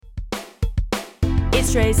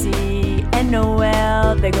It's Tracy and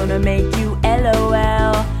Noel. They're gonna make you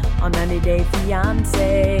LOL on 90 Day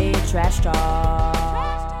Fiance Trash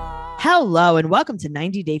Talk. Hello and welcome to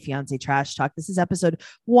 90 Day Fiance Trash Talk. This is episode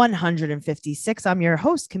 156. I'm your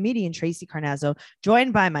host, comedian Tracy Carnazzo,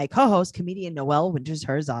 joined by my co-host, comedian Noel Winters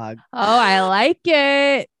Herzog. Oh, I like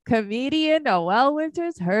it. Comedian Noel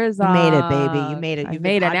Winters Herzog. You made it, baby. You made it. I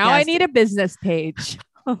made it. Now I need a business page.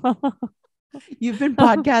 You've been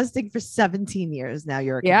podcasting for 17 years now.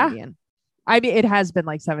 You're a comedian. I mean, it has been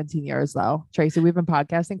like 17 years though, Tracy. We've been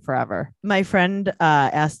podcasting forever. My friend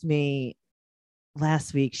asked me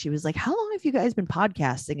last week, she was like, how long have you guys been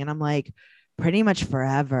podcasting? And I'm like, pretty much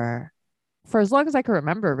forever. For as long as I can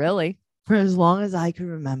remember, really. For as long as I can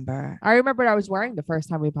remember. I remember what I was wearing the first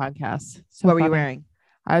time we podcast. What were you wearing?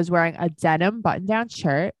 I was wearing a denim button-down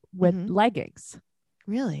shirt with leggings.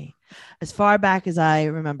 Really? As far back as I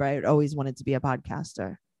remember, I always wanted to be a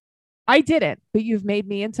podcaster. I didn't, but you've made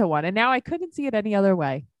me into one. And now I couldn't see it any other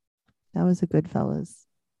way. That was a Goodfellas.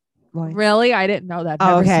 Why? Really? I didn't know that.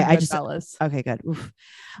 Oh, okay. Okay, good. Oof.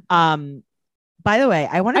 By the way,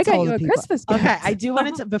 I want to tell you the a people. Christmas gift. Okay, I do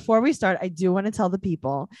want to before we start, I do want to tell the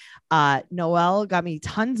people. Noel got me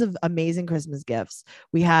tons of amazing Christmas gifts.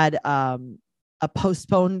 We had a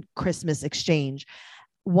postponed Christmas exchange.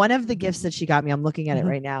 One of the gifts that she got me, I'm looking at it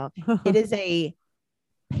right now. It is a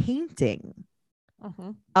painting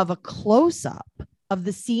of a close-up of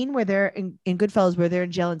the scene where they're in Goodfellas, where they're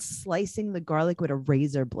in jail and slicing the garlic with a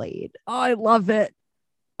razor blade. Oh, I love it.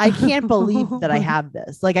 I can't believe that I have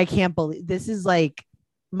this. Like, I can't believe this is like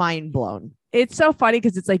mind blown. It's so funny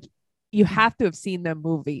because it's like you have to have seen the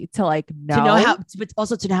movie to like know how, but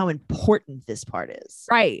also to know how important this part is.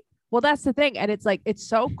 Right. Well, that's the thing. And it's like, it's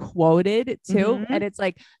so quoted too. And it's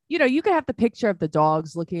like, you know, you could have the picture of the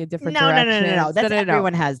dogs looking in different directions. No. That's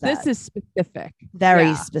everyone has that. This is specific.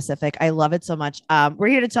 Very specific. I love it so much. We're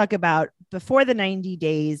here to talk about Before the 90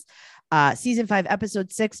 Days, season 5,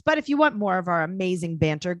 episode 6. But if you want more of our amazing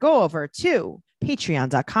banter, go over to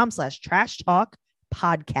patreon.com/trash talk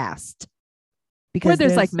podcast. Because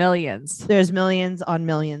there's like millions. There's millions on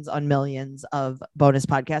millions on millions of bonus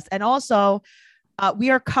podcasts. And also,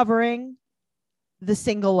 we are covering The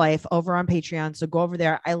Single Life over on Patreon. So go over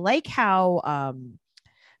there. I like how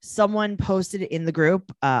someone posted in the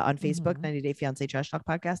group on Facebook, 90 Day Fiance Trash Talk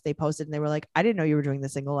Podcast. They posted and they were like, I didn't know you were doing The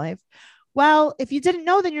Single Life. Well, if you didn't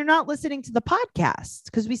know, then you're not listening to the podcast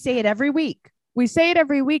because we say it every week. We say it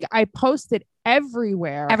every week. I post it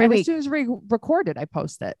everywhere. Every week. As soon as we record it, I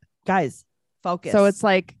post it. Guys, focus. So it's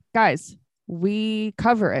like, guys, we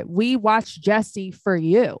cover it. We watch Jesse for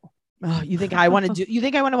you. Oh, you think I want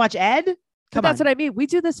to watch Ed? That's what I mean. We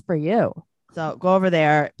do this for you. So go over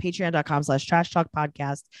there, patreon.com/trash talk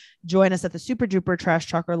podcast. Join us at the super duper trash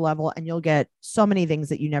talker level, and you'll get so many things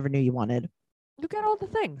that you never knew you wanted. You get all the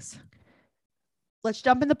things. Let's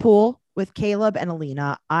jump in the pool with Caleb and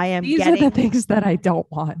Alina. These are the things that I don't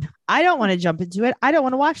want. I don't want to jump into it. I don't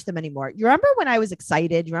want to watch them anymore. You remember when I was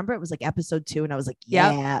excited? You remember it was like episode 2 and I was like,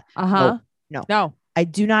 yeah. No, I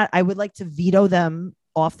do not. I would like to veto them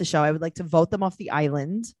off the show. I would like to vote them off the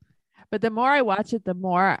island. But the more I watch it, the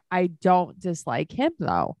more I don't dislike him,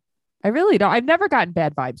 though. I really don't. I've never gotten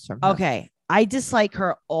bad vibes from him. Okay. I dislike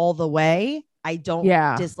her all the way. I don't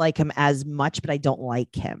dislike him as much, but I don't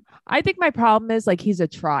like him. I think my problem is like he's a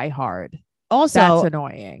try hard. Also, that's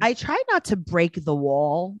annoying. I try not to break the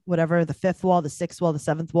wall, whatever, the 5th wall, the 6th wall, the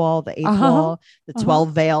 7th wall, the 8th wall, the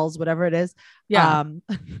 12 veils, whatever it is. Yeah.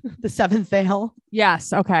 The 7th veil.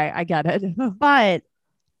 Yes. Okay. I get it. But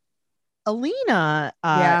Alina,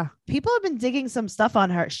 people have been digging some stuff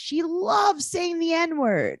on her. She loves saying the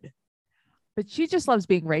N-word. But she just loves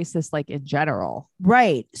being racist, like in general.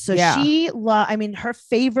 Right. So her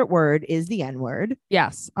favorite word is the N-word.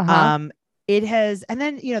 Yes. It has, and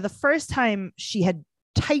then, the first time she had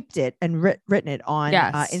typed it and written it on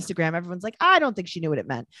Instagram, everyone's like, I don't think she knew what it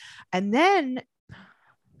meant. And then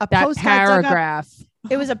that paragraph.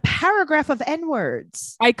 It was a paragraph of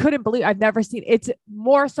N-words. I couldn't believe I've never seen it's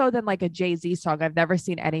more so than like a Jay-Z song. I've never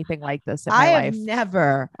seen anything like this in my life. I've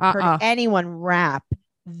never heard anyone rap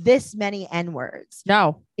this many N-words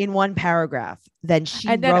in one paragraph than she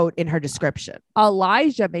wrote in her description.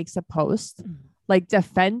 Elijah makes a post like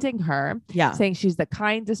defending her, saying she's the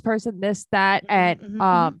kindest person, this, that, and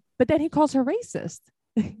but then he calls her racist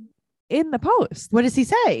in the post. What does he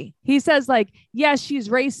say? He says like, yes, she's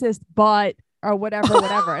racist, but or whatever.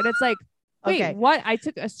 And it's like, wait, what? I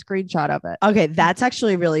took a screenshot of it. Okay, that's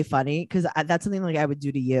actually really funny because that's something like I would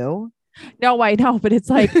do to you. No, I know, but it's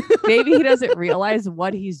like maybe he doesn't realize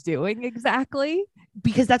what he's doing exactly.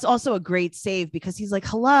 Because that's also a great save because he's like,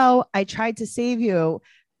 hello, I tried to save you.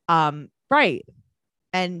 Right.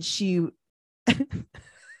 And she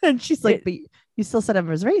and she's like, but you still said I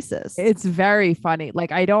was racist. It's very funny.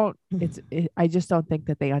 Like, I just don't think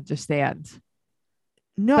that they understand.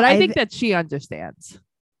 No, but I think that she understands.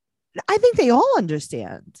 I think they all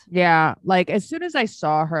understand. Yeah. Like, as soon as I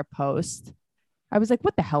saw her post, I was like,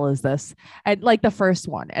 what the hell is this? And like the first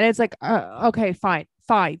one. And it's like, okay, fine.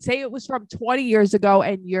 Say it was from 20 years ago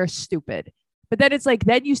and you're stupid. But then it's like,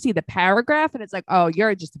 then you see the paragraph and it's like, oh,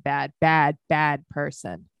 you're just a bad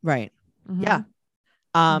person. Right. Mm-hmm. Yeah.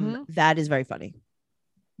 That is very funny.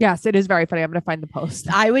 Yes, it is very funny. I'm going to find the post.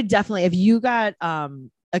 I would definitely, if you got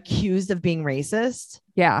accused of being racist.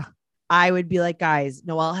 Yeah. I would be like, guys,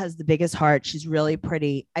 Noelle has the biggest heart. She's really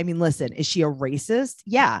pretty. I mean, listen, is she a racist?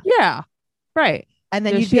 Yeah. Yeah. Right. And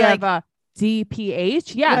then Does you'd she be have like, a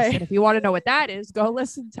DPH? Yes. Right. And if you want to know what that is, go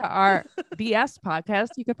listen to our BS podcast.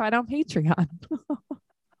 You can find on Patreon.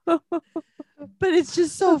 but it's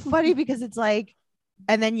just so funny because it's like,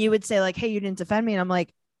 and then you would say like, hey, you didn't defend me. And I'm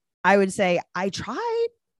like, I would say, I tried,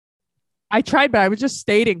 but I was just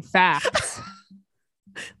stating facts.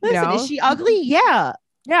 Listen, is she ugly? Yeah.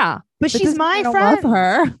 Yeah. But she's my friend. I love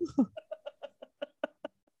her.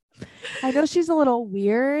 I know she's a little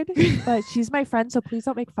weird, but she's my friend, so please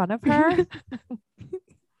don't make fun of her.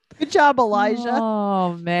 Good job, Elijah.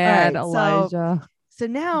 Oh man, right, Elijah. So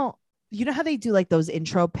now, you know how they do like those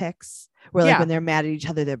intro pics where like when they're mad at each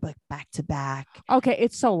other, they're like back to back. Okay,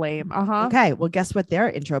 it's so lame. Okay, well, guess what their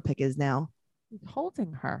intro pic is now? He's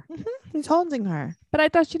holding her. He's holding her. But I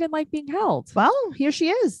thought she didn't like being held. Well, here she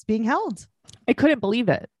is being held. I couldn't believe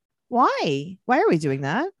it. Why? Why are we doing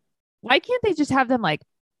that? Why can't they just have them like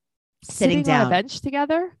sitting down on a bench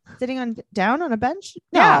together? Sitting down on a bench?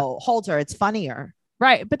 Yeah. No, hold her. It's funnier.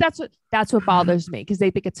 Right. But that's what bothers me because they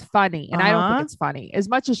think it's funny. And I don't think it's funny. As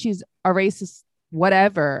much as she's a racist,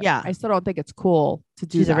 whatever. Yeah. I still don't think it's cool to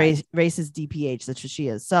do she's that. a racist DPH. That's what she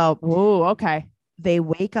is. So, oh, okay. They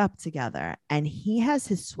wake up together and he has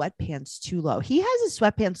his sweatpants too low. He has his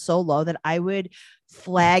sweatpants so low that I would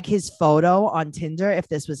flag his photo on Tinder if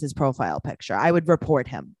this was his profile picture. I would report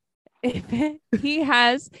him. If he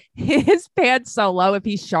has his pants so low, if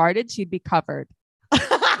he sharded, she'd be covered.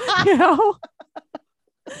 You know?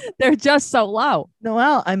 They're just so low.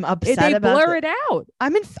 Noelle, I'm upset they about blur it out.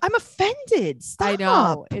 I'm offended. Stop. I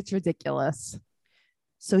know. It's ridiculous.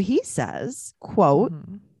 So he says, quote,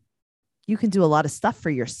 you can do a lot of stuff for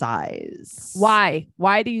your size. Why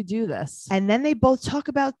do you do this? And then they both talk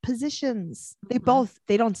about positions.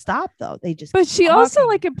 They don't stop though. They just, but she also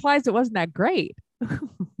like implies it wasn't that great.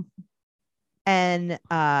 And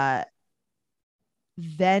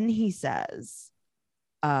then he says,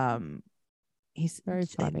 he's very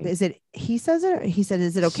funny. Is it, he says it, he said,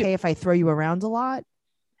 is it okay if I throw you around a lot?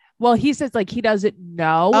 Well, he says like he doesn't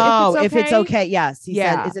know. Oh, if it's okay. Yes. He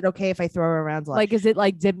said, is it okay if I throw her around a lot? Like, is it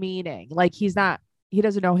like demeaning? Like he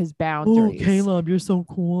doesn't know his boundaries. Oh, Caleb, you're so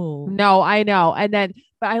cool. No, I know. And then,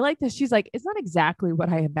 but I like this. She's like, it's not exactly what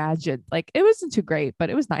I imagined. Like, it wasn't too great,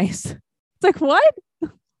 but it was nice. It's like, what?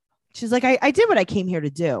 She's like, I did what I came here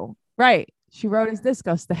to do. Right. She rode his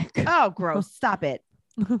disco stick. Oh, gross. Stop it.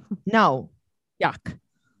 No. Yuck.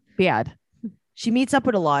 Bad. She meets up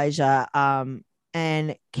with Elijah.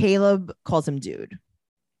 And Caleb calls him dude.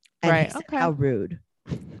 And right. He said, okay. How rude.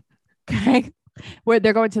 Okay. Where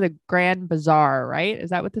they're going to the Grand Bazaar, right? Is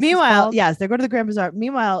that what this Meanwhile, is called? yes, they're going to the Grand Bazaar.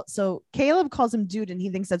 Meanwhile, so Caleb calls him dude and he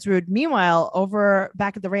thinks that's rude. Meanwhile, over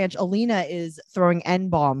back at the ranch, Alina is throwing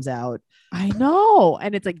N-bombs out. I know.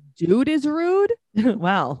 And it's like, dude is rude.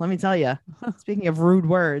 Well, let me tell you, speaking of rude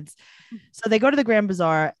words. So they go to the Grand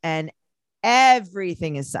Bazaar and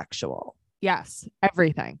everything is sexual. Yes.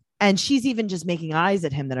 Everything. And she's even just making eyes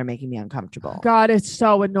at him that are making me uncomfortable. God, it's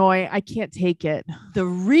so annoying. I can't take it. The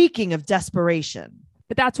reeking of desperation.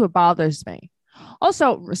 But that's what bothers me.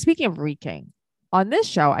 Also, speaking of reeking, on this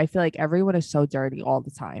show, I feel like everyone is so dirty all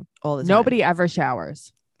the time. Nobody ever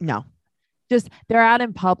showers. No. Just they're out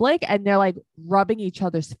in public and they're like rubbing each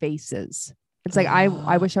other's faces. It's like,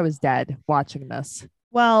 I wish I was dead watching this.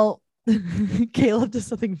 Well, Caleb does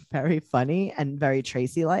something very funny and very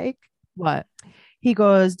Tracy-like. What? He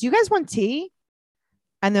goes, do you guys want tea?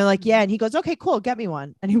 And they're like, yeah. And he goes, okay, cool. Get me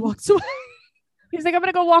one. And he walks away. He's like, I'm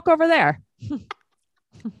going to go walk over there.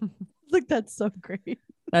 Like, that's so great.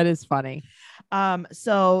 That is funny.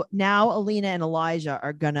 So now Alina and Elijah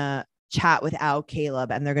are going to chat without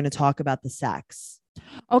Caleb and they're going to talk about the sex.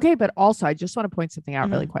 Okay. But also, I just want to point something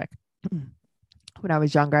out really quick. When I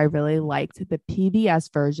was younger, I really liked the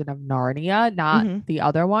PBS version of Narnia, not the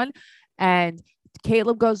other one. And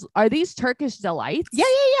Caleb goes, are these Turkish delights?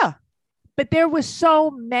 Yeah. But there was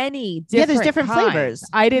so many different there's different kinds. flavors.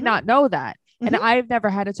 I did not know that. And I've never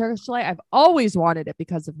had a Turkish delight. I've always wanted it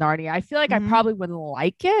because of Narnia. I feel like I Mhm. probably wouldn't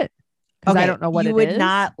like it because I don't know what you it would is.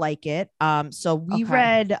 not like it. So we Okay.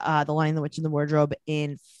 read The Lion, the Witch, and the Wardrobe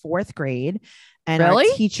in 4th grade, and Really?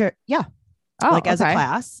 our teacher, Oh, like as a okay.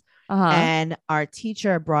 class, Uh-huh. and our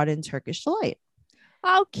teacher brought in Turkish delight,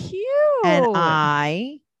 How cute. and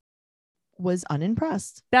I was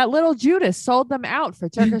unimpressed. That little Judas sold them out for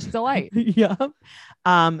Turkish delight. Yeah.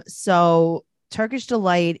 So Turkish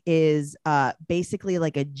delight is basically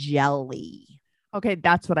like a jelly. Okay,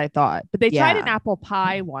 that's what I thought. But they tried an Yeah. apple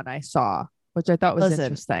pie one I saw, which I thought was Listen,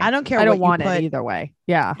 interesting. I don't care I don't what you want put- it either way.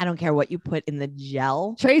 Yeah. I don't care what you put in the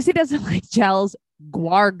gel. Tracy doesn't like gels,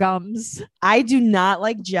 guar gums. I do not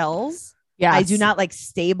like gels. Yes. I do not like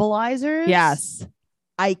stabilizers. Yes.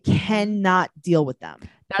 I cannot deal with them.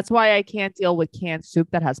 That's why I can't deal with canned soup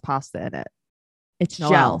that has pasta in it. It's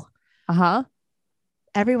Noelle. gel. Uh-huh.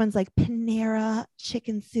 Everyone's like, Panera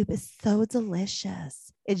chicken soup is so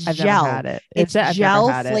delicious. It's I've gel. never had it. It's I've never gel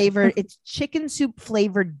had it. flavored. It's chicken soup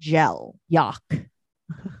flavored gel. Yuck.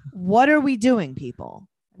 What are we doing, people?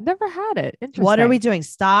 Never had it. Interesting. What are we doing?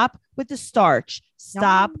 Stop with the starch.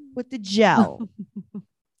 Stop Yum. with the gel.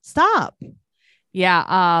 Stop.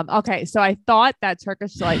 Yeah. Okay. So I thought that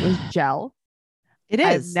Turkish delight was gel. It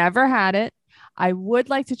I've is. never had it. I would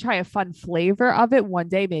like to try a fun flavor of it one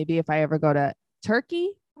day. Maybe if I ever go to Turkey,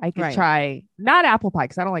 I could Right. try not apple pie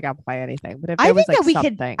because I don't like apple pie anything. But if I there was think like that we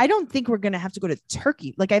something, could. I don't think we're gonna have to go to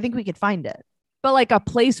Turkey. Like I think we could find it. but like a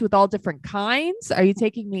place with all different kinds. Are you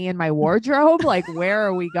taking me in my wardrobe? Like where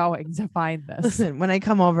are we going to find this? Listen, when I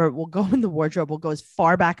come over, we'll go in the wardrobe. We'll go as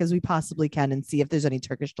far back as we possibly can and see if there's any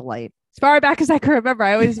Turkish delight. As far back as I can remember,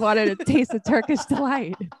 I always wanted to taste a Turkish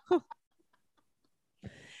delight.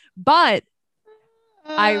 But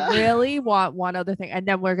I really want one other thing, and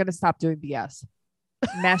then we're gonna stop doing BS.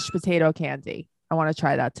 Mashed potato candy. I want to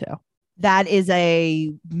try that too. That is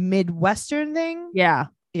a Midwestern thing. Yeah.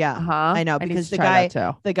 Yeah, Uh-huh. I know, need because to the try that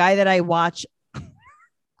too. the guy that I watch.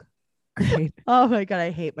 Great. Oh my god,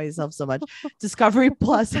 I hate myself so much. Discovery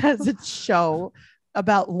Plus has a show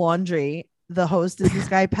about laundry. The host is this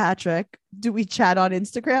guy Patrick. Do we chat on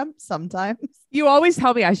Instagram sometimes? You always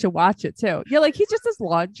tell me I should watch it too. You're like, he just does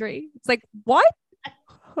laundry. It's like, what?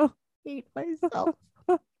 Hate myself.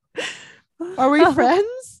 Are we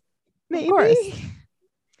friends? Maybe. course.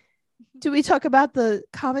 Do we talk about the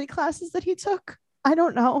comedy classes that he took? I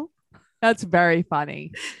don't know. That's very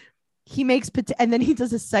funny. He makes and then he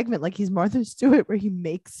does a segment like he's Martha Stewart where he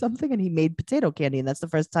makes something and he made potato candy, and that's the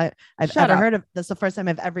first time I've Shut ever up. heard of. That's the first time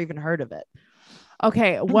I've ever even heard of it.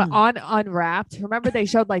 Okay, what on Unwrapped? Remember they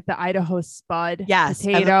showed like the Idaho Spud Yes,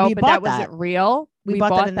 and potato, we but bought that that. wasn't real. We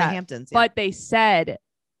bought that in the Hamptons. Yeah. But they said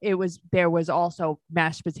there was also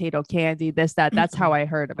mashed potato candy, this, that. That's how I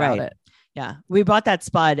heard about Right. it. Yeah, we bought that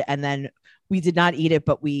spud and then we did not eat it,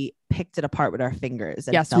 but we picked it apart with our fingers.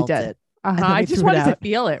 And Yes, we felt did. It. Uh-huh. then we I just threw it wanted to out.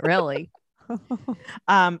 feel it, really.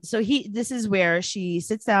 So this is where she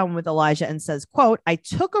sits down with Elijah and says, quote, I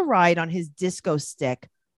took a ride on his disco stick,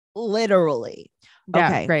 literally. Yeah,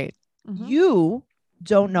 Okay. great. Mhm. You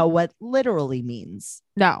don't know what literally means.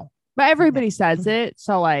 No, but everybody says it.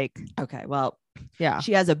 So like, Okay, well, yeah.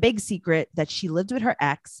 she has a big secret that she lived with her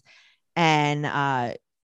ex, and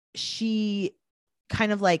she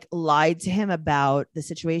kind of like lied to him about the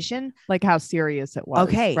situation. Like how serious it was.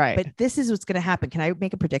 Okay, Right. but this is what's going to happen. Can I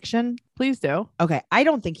make a prediction? Please do. Okay, I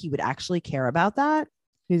don't think he would actually care about that.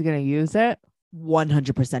 He's going to use it.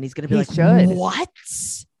 100%. He's going to be He like, should. what?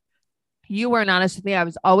 You weren't honest with me. I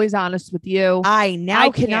was always honest with you. I now I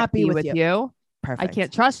cannot can't be with you. Perfect. I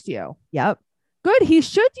can't trust you. Yep. Good. He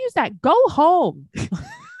should use that. Go home.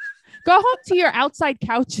 Go home to your outside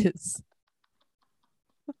couches.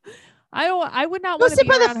 I would not Go want to sit be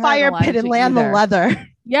by the around her fire pit and Elijah lay on the either. leather.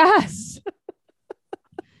 Yes.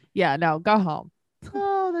 Yeah, no, go home.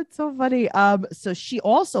 Oh, that's so funny. So she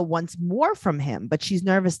also wants more from him, but she's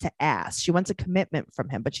nervous to ask. She wants a commitment from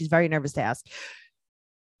him, but she's very nervous to ask.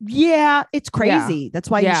 Yeah, it's crazy. That's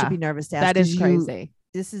why you Yeah. should be nervous to ask. That is 'cause crazy.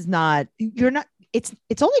 This is not. You're not. It's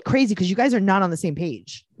only crazy because you guys are not on the same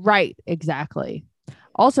page. Right. Exactly.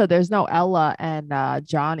 Also, there's no Ella and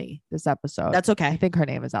Johnny this episode. That's I okay. think her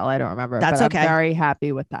name is Ella. I don't remember. That's but okay. I'm very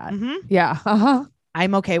happy with that. Mhm. Yeah. Uh-huh.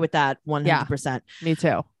 I'm okay with that 100%. Me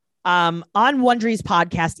too. On Wondery's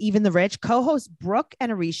podcast, Even the Rich, co-host Brooke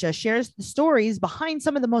and Arisha shares the stories behind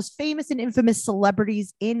some of the most famous and infamous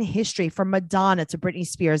celebrities in history, from Madonna to Britney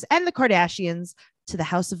Spears and the Kardashians to the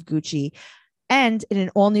House of Gucci. And in an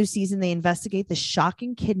all-new season, they investigate the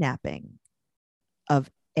shocking kidnapping of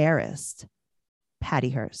heiress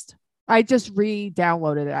Patty Hearst. I just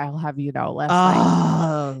re-downloaded it. I'll have you know last night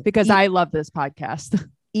Oh, because I love this podcast.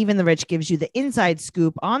 Even the Rich gives you the inside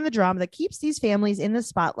scoop on the drama that keeps these families in the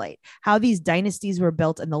spotlight, how these dynasties were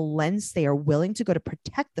built, and the lengths they are willing to go to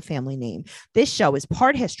protect the family name. This show is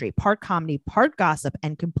part history, part comedy, part gossip,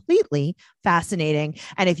 and completely fascinating.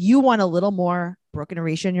 And if you want a little more Brooke and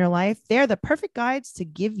Arisha in your life, they're the perfect guides to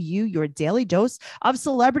give you your daily dose of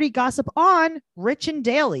celebrity gossip on Rich and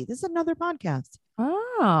Daily. This is another podcast.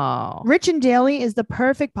 Oh. Rich and Daily is the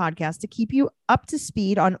perfect podcast to keep you up to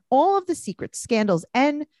speed on all of the secrets, scandals,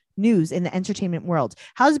 and news in the entertainment world.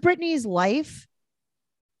 How's Britney's life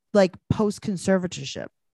like post conservatorship?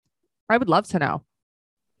 I would love to know.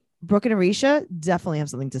 Brooke and Arisha definitely have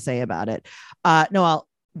something to say about it. Noelle,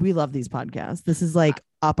 we love these podcasts. This is like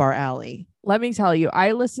up our alley. Let me tell you,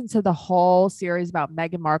 I listened to the whole series about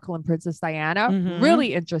Meghan Markle and Princess Diana. Mhm.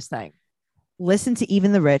 Really interesting. Listen to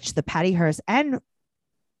Even the Rich, the Patty Hearst, and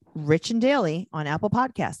Rich and Daily on Apple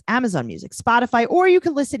Podcasts, Amazon Music, Spotify, or you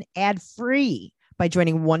can listen ad-free by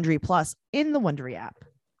joining Wondery Plus in the Wondery app.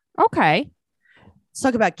 Okay. Let's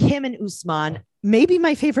talk about Kim and Usman, maybe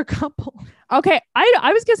my favorite couple. Okay.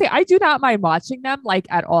 I was going to say, I do not mind watching them like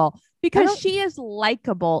at all because don't- she is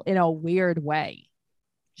likable in a weird way.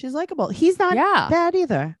 She's likable. He's not Yeah. bad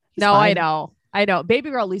either. He's No, fine. I know. Baby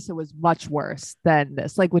girl Lisa was much worse than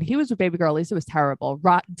this. Like when he was with baby girl Lisa, it was terrible.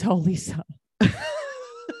 Rotten toe Lisa.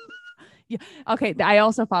 Yeah. Okay. I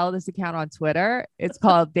also follow this account on Twitter. It's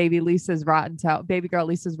called Baby Lisa's Rotten Toe. Baby girl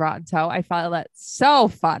Lisa's Rotten Toe. I follow that. So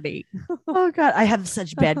funny. Oh God, I have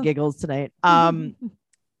such bad giggles tonight. All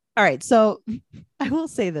right. So I will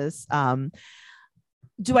say this.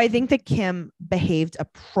 Do I think that Kim behaved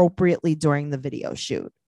appropriately during the video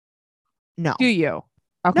shoot? No. Do you?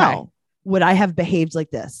 Okay. No. Would I have behaved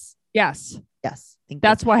like this? Yes. Yes. Thank you.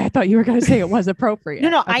 That's why I thought you were going to say it was appropriate.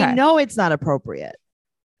 No, Okay. I know it's not appropriate,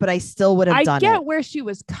 but I still would have I done get it. where she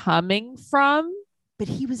was coming from. But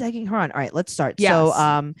he was egging her on. All right, let's start. Yes.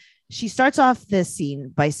 So she starts off this scene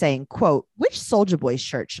by saying, quote, "Which Soulja Boy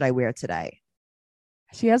shirt should I wear today?"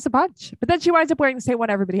 She has a bunch, but then she winds up wearing the same one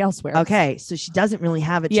everybody else wears. Okay. So she doesn't really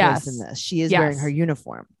have a choice Yes. in this. She is Yes. wearing her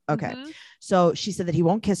uniform. Okay. Mhm. So she said that he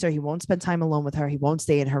won't kiss her. He won't spend time alone with her. He won't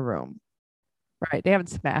stay in her room. Right. They haven't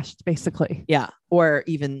smashed basically. Yeah. Or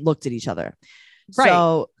even looked at each other. Right.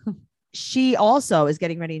 So she also is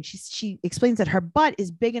getting ready and she explains that her butt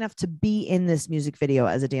is big enough to be in this music video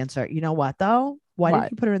as a dancer. You know what though? Why What?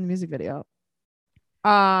 did you put her in the music video?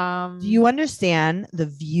 Do Do you understand the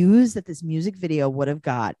views that this music video would have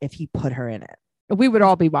got if he put her in it? we would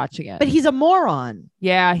all be watching it. But he's a moron.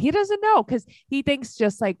 Yeah, he doesn't know because he thinks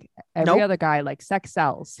just like every Nope. other guy, like sex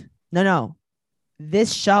sells. No.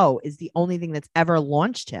 This show is the only thing that's ever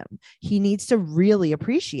launched him. He needs to really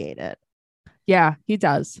appreciate it. Yeah, he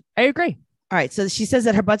does. I agree. All right. So she says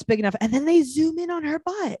that her butt's big enough and then they zoom in on her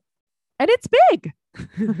butt. And it's big.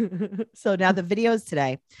 So now the video is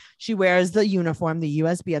today. She wears the uniform, the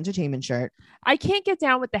USB entertainment shirt. I can't get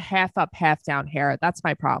down with the half up, half down hair. That's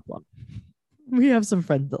my problem. We have some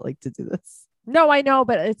friends that like to do this. No, I know,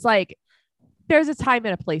 but it's like there's a time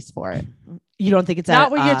and a place for it. You don't think it's Not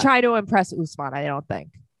when you're trying to impress Usman, I don't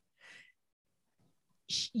think.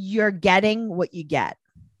 You're getting what you get.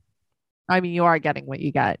 I mean, you are getting what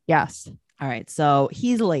you get. Yes. All right. So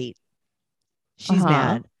he's late. She's Uh-huh.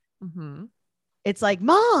 mad. Mm-hmm. It's like,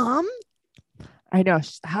 Mom. I know.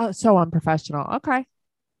 How so unprofessional. Okay.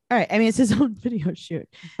 All right. I mean, it's his own video shoot.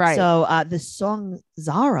 Right. So the song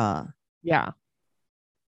Zara yeah.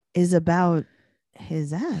 is about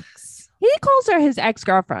his ex. He calls her his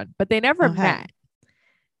ex-girlfriend, but they never Okay. met.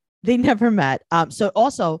 They never met. So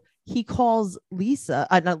also he calls Lisa,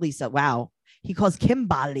 not Lisa. Wow. He calls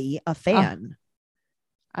Kimberly a fan.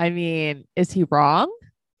 I mean, is he wrong?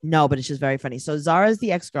 No, but it's just very funny. So Zara is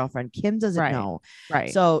the ex-girlfriend. Kim doesn't Right. know.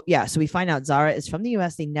 Right. So yeah, so we find out Zara is from the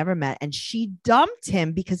US. They never met, and she dumped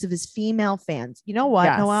him because of his female fans. You know what,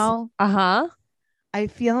 Yes. Noelle? Uh-huh. I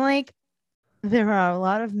feel like there are a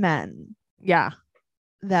lot of men Yeah.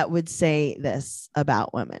 that would say this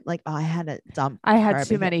about women. Like, oh, I had a dump. I had her too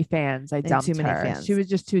because- many fans. I had dumped too many her. fans. She was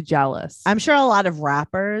just too jealous. I'm sure a lot of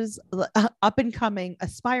rappers, up and coming,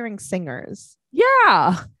 aspiring singers,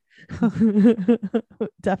 yeah.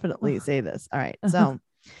 definitely say this. All right. Uh-huh.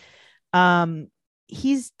 So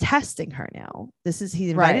he's testing her now. He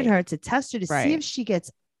invited Right. her to test her to see Right. if she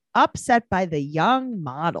gets upset by the young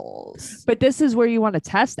models. But this is where you want to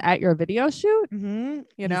test at your video shoot? Mm-hmm. You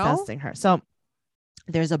He's know? testing her. So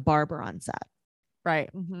there's a barber on set. Right.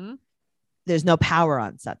 Mm-hmm. There's no power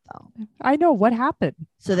on set though. I know what happened.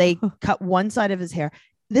 So they cut one side of his hair.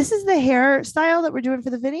 This is the hairstyle that we're doing for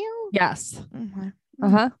the video. Yes. Okay.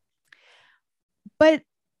 Uh-huh. But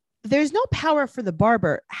there's no power for the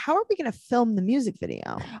barber. How are we going to film the music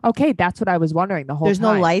video? Okay, that's what I was wondering the whole There's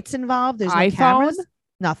time. no lights involved. There's no iPhone? cameras.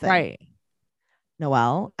 Nothing. Right.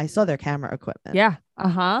 Noelle, I saw their camera equipment. Yeah.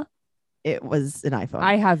 Uh-huh. It was an iPhone.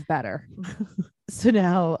 I have better. So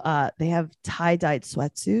now they have tie-dyed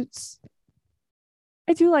sweatsuits.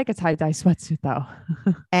 I do like a tie-dye sweatsuit though.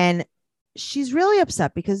 And she's really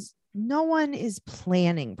upset because no one is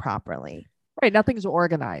planning properly. Right. Nothing's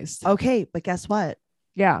organized. Okay, but guess what?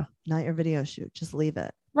 Yeah. Not your video shoot. Just leave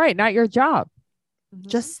it. Right. Not your job.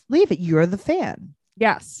 Just leave it. You're the fan.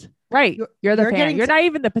 Yes. Right. You're the you're fan. getting You're to- not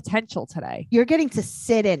even the potential today. You're getting to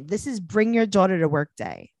sit in. This is bring your daughter to work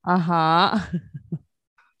day. Uh-huh.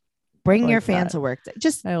 Bring like your fan that. to work day.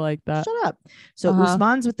 Just I like that. shut up. So Uh-huh.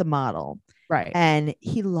 Usman's with the model Right. and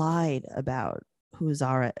he lied about who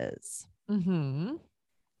Zara is. Mm-hmm.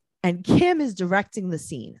 And Kim is directing the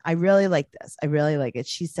scene. I really like this. I really like it.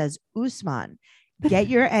 She says, Usman, get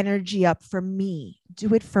your energy up for me.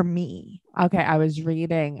 Do it for me. Okay. I was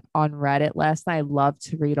reading on Reddit last night. I love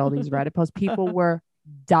to read all these Reddit posts. People were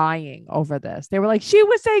dying over this. They were like, she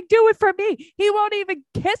was saying, do it for me. He won't even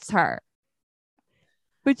kiss her.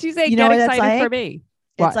 But she's saying, You know get what that's excited for like? me.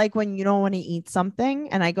 It's What? like when you don't want to eat something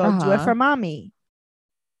and I go, do it Uh-huh. for mommy.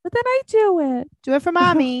 But then I do it. Do it for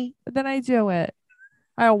mommy. But then I do it.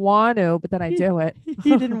 I don't want to, but then I do it.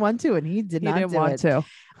 He didn't want to and he did He not didn't do want it. to.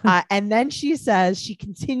 And then she says, she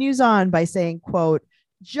continues on by saying, quote,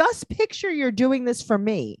 just picture you're doing this for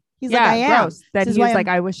me. He's like, I am. gross. Then This is he why was I'm- like,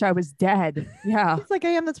 I wish I was dead. Yeah. He's like, I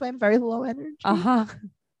am. That's why I'm very low energy. Uh-huh.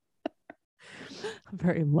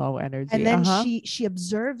 Very low energy. And then uh-huh. she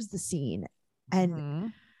observes the scene and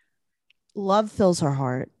Mhm. love fills her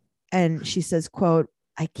heart. And she says, quote,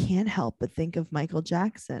 I can't help but think of Michael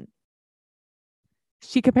Jackson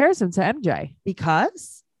She compares him to MJ.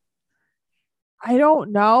 because I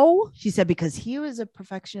don't know. she said, because he was a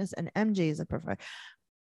perfectionist and MJ is a perfect.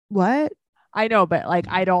 What? I know, but like,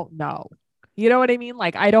 I don't know. You know what I mean?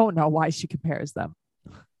 Like, I don't know why she compares them.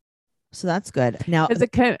 So that's good. Now As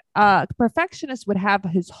a perfectionist would have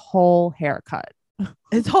his whole hair cut.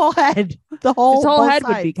 his whole head, the whole, His whole both head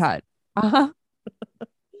would be sides. cut. Uh-huh.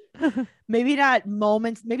 Maybe not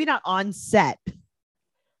moments, maybe not on set.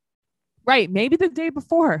 Right. Maybe the day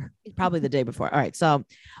before. Probably the day before. All right. So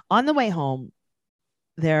on the way home,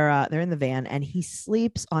 they're in the van and he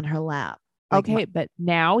sleeps on her lap. Like Okay. But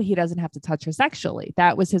now he doesn't have to touch her sexually.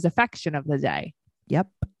 That was his affection of the day. Yep.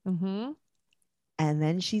 Mm-hmm. And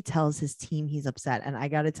then she tells his team he's upset. And I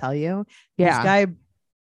got to tell you, Yeah. this guy,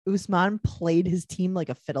 Usman, played his team like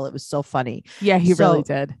a fiddle. It was so funny. Yeah, he So- really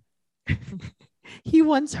did. He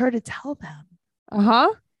wants her to tell them.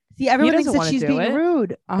 Uh-huh. See, everyone thinks doesn't that wanna she's do being it.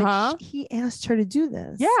 rude. Uh-huh. But he asked her to do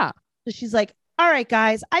this. Yeah. So she's like, all right,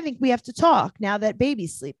 guys, I think we have to talk now that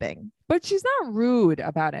baby's sleeping. But she's not rude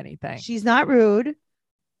about anything. She's not rude,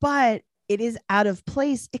 but it is out of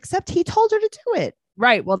place, except he told her to do it.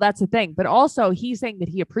 Right. Well, that's the thing. But also he's saying that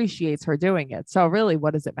he appreciates her doing it. So really,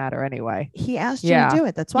 what does it matter anyway? He asked you Yeah. to do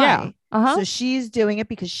it. That's why. Yeah. Uh-huh. So she's doing it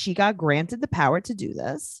because she got granted the power to do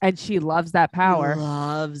this. And she loves that power.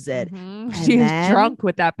 Loves it. Mhm. She is then- drunk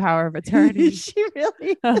with that power of attorney. She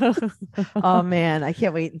really. Oh man, I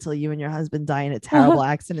can't wait until you and your husband die in a terrible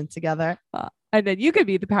accident together. And then you could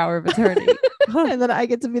be the power of attorney. And then I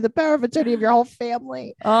get to be the power of attorney of your whole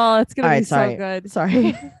family. Oh, it's gonna All be right, sorry. so good.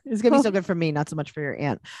 Sorry. It's gonna be so good for me, not so much for your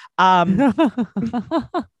aunt.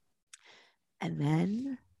 And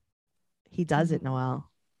then he does it, Noelle.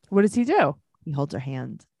 What does he do? He holds her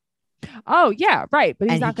hand Oh yeah, right. But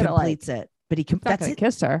he's and not he gonna like completes it. But he not that's gonna it.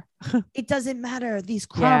 kiss her. It doesn't matter. These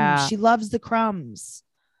crumbs. Yeah. She loves the crumbs.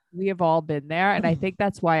 We have all been there, and I think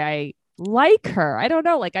that's why I like her. I don't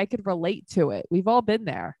know, like I could relate to it. We've all been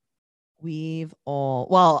there.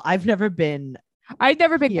 I've never been. I've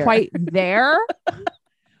never been Here. quite there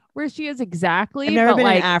where she is exactly. I've never but been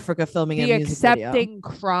like in Africa filming a the music video. accepting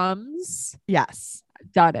crumbs. Yes.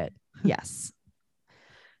 Done it. Yes.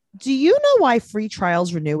 Do you know why free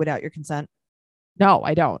trials renew without your consent? No,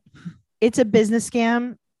 I don't. It's a business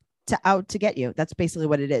scam to get you. That's basically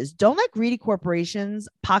what it is. Don't let greedy corporations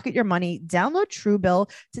pocket your money. Download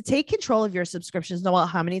Truebill to take control of your subscriptions. Noelle,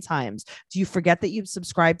 how many times do you forget that you've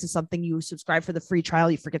subscribed to something? You subscribe for the free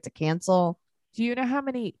trial, you forget to cancel. Do you know how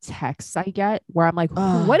many texts I get where I'm like,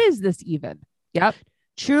 Ugh. what is this even? Yep.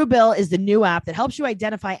 Truebill is the new app that helps you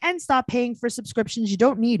identify and stop paying for subscriptions you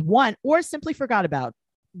don't need, want, or simply forgot about.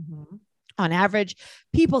 On average,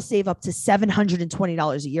 people save up to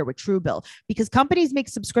 $720 a year with Truebill. Because companies make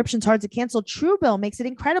subscriptions hard to cancel, Truebill makes it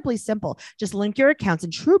incredibly simple. Just link your accounts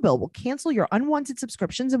and Truebill will cancel your unwanted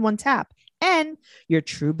subscriptions in one tap. And your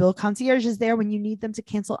Truebill concierge is there when you need them to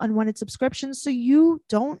cancel unwanted subscriptions, so you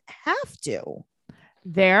don't have to.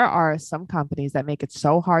 There are some companies that make it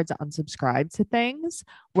so hard to unsubscribe to things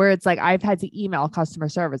where it's like, I've had to email customer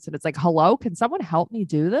service and it's like, hello, can someone help me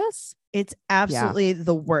do this? It's absolutely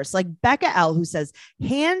the worst. Like Becca L, who says,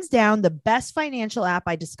 hands down, the best financial app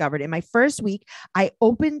I discovered. In my first week, I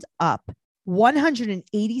opened up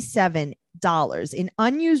 $187 in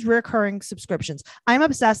unused recurring subscriptions. I'm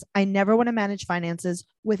obsessed. I never want to manage finances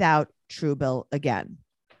without Truebill again.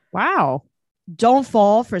 Wow. Don't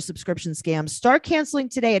fall for subscription scams. Start canceling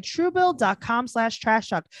today at truebill.com/trash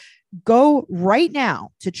talk. Go right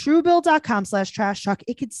now to truebill.com/trash talk.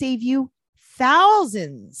 It could save you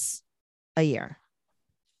thousands a year.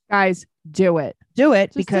 Guys, do it. Do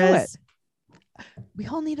it Just because we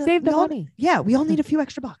all need to save the money. Yeah, we all need a few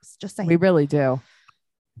extra bucks. Just saying. We really do.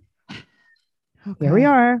 Okay. Here we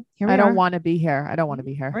are. I don't want to be here. I don't want to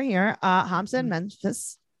be here. We're here. Hamza and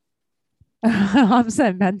Memphis. Hamza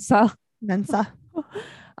and Mensa.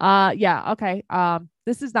 Yeah. Okay.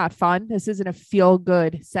 This is not fun. This isn't a feel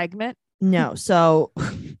good segment. No. So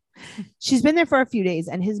she's been there for a few days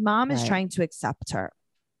and his mom is Right. trying to accept her.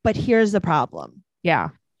 But here's the problem. Yeah.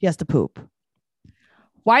 She has to poop.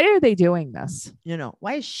 Why are they doing this?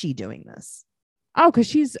 Why is she doing this? Oh, because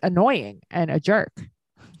she's annoying and a jerk.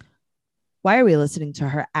 Why are we listening to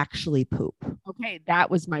her actually poop? Okay. That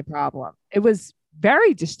was my problem. It was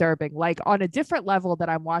very disturbing. Like on a different level that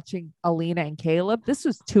I'm watching Alina and Caleb. This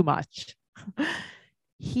was too much.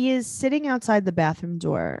 He is sitting outside the bathroom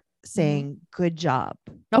door saying, good job.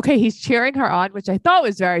 Okay. He's cheering her on, which I thought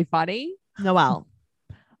was very funny. Noelle,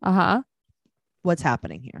 Uh-huh. what's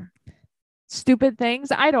happening here? Stupid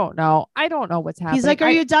things. I don't know. I don't know what's happening. He's like,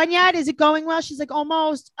 are you done yet? Is it going well? She's like,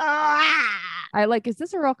 almost. Is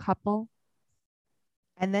this a real couple?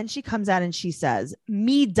 And then she comes out and she says,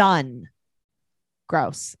 me done.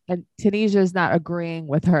 Gross. And Tunisia's not agreeing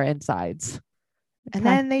with her insides. And Okay.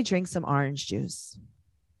 then they drink some orange juice.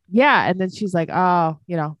 Yeah. And then she's like, oh,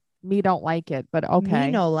 me don't like it, but okay.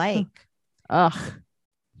 Me no like. Ugh.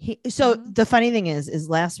 So Mhm. the funny thing is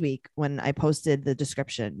last week when I posted the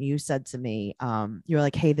description, you said to me, you were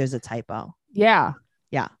like, hey, there's a typo. Yeah.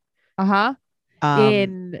 Yeah. Uh-huh.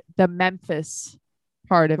 In the Memphis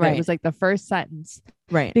part of it. Right. It was like the first sentence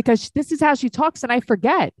right. because this is how she talks and I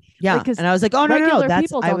forget. Yeah. Like, 'cause and I was like, oh, no. Regular That's,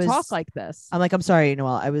 people don't talk like this. I'm like, I'm sorry,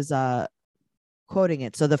 Noelle. I was quoting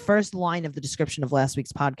it. So the first line of the description of last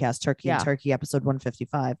week's podcast, Turkey and Turkey, episode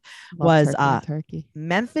 155, Love was turkey.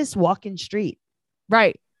 Memphis walking street.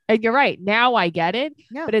 Right. And you're right. Now I get it.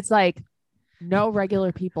 Yeah. But it's like no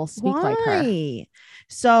regular people speak like her. Why?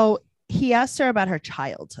 So he asked her about her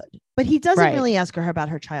childhood, but he doesn't Right. really ask her about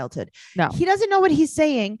her childhood. No. He doesn't know what he's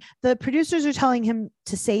saying. The producers are telling him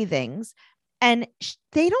to say things and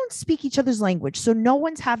they don't speak each other's language. So no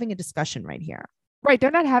one's having a discussion right here Right.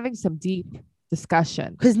 They're not having some deep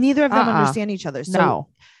discussion. because neither of them Uh-uh. understand each other. So No.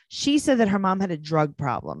 she said that her mom had a drug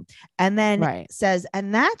problem and then Right. says,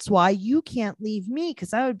 and that's why you can't leave me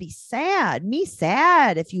because I would be sad. Me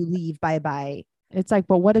sad if you leave. Bye-bye. It's like,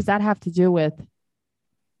 but what does that have to do with,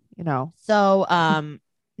 So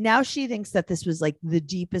now she thinks that this was like the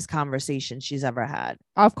deepest conversation she's ever had.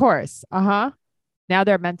 Of course. Uh-huh. Now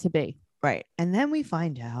they're meant to be. Right. And then we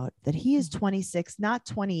find out that he is 26, not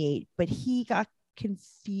 28, but he got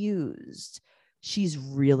confused. She's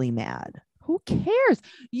really mad. Who cares?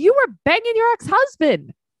 You were banging your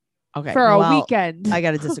ex-husband Okay. for a well, weekend. I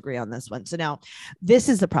got to disagree on this one. So now this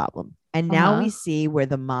is the problem. And now Uh-huh. we see where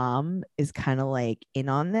the mom is kind of like in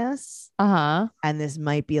on this. Uh-huh. And this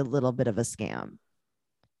might be a little bit of a scam.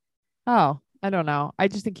 Oh, I don't know. I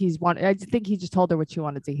just think I just think he just told her what she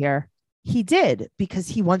wanted to hear. He did because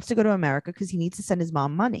he wants to go to America because he needs to send his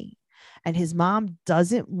mom money. And his mom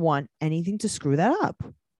doesn't want anything to screw that up.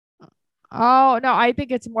 Oh, no, I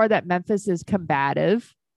think it's more that Memphis is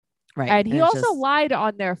combative. Right. And he it's also just- lied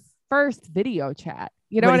on their first video chat.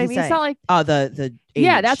 You know What what did I he mean? It's say? not like, Oh, the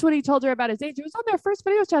yeah, age. that's what he told her about his age. It was on their first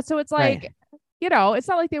video chat. So it's like, Right. it's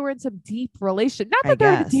not like they were in some deep relation. Not I that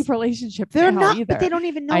they're in a guess. deep relationship. They're now not, either. but they don't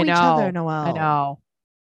even know I each know. other, Noelle. I know.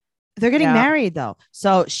 They're getting Yeah. married though.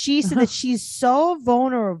 So she said that she's so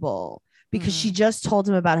vulnerable because she just told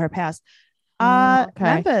him about her past. Okay.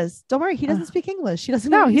 Memphis, don't worry. He doesn't speak English. He doesn't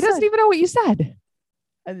know No, what he you doesn't said. even know what you said.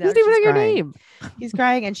 And He now doesn't even know she's your crying. name. He's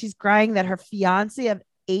crying and she's crying that her fiance of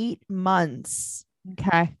 8 months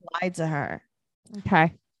Okay. lied to her.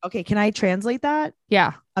 Okay. Okay, can I translate that?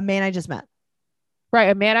 Yeah. A man I just met. Right.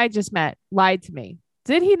 A man I just met lied to me.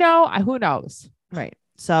 Did he know? Who knows? Right.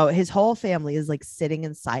 So his whole family is like sitting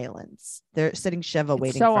in silence. They're sitting Shiva It's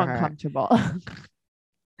waiting so for uncomfortable.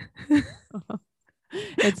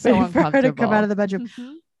 It's her. so Waiting for her to come out uncomfortable. of the bedroom.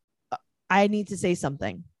 Mhm. I need to say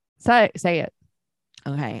something. Say it.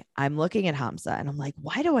 Okay. I'm looking at Hamza and I'm like,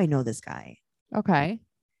 why do I know this guy? Okay.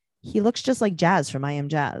 He looks just like Jazz from I Am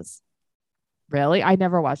Jazz. Really? I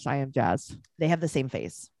never watched I Am Jazz. They have the same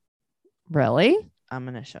face. Really? I'm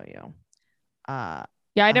going to show you. Yeah,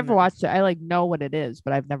 I I'm never not- watched it. I like know what it is,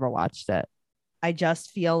 but I've never watched it. I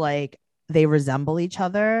just feel like they resemble each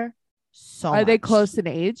other so Are they much. close in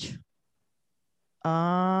age?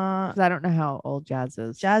 Uh, 'Cause I don't know how old Jazz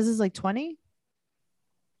is. Jazz is like 20.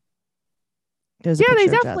 There's a Yeah, they picture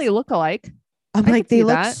of Jazz. definitely look alike. I'm I like, could see they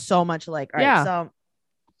look that. so much alike. All right. Yeah. So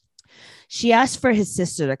she asked for his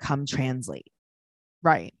sister to come translate.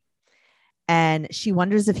 Right. And she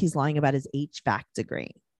wonders if he's lying about his HVAC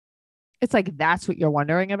degree. It's like that's what you're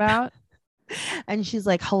wondering about. And she's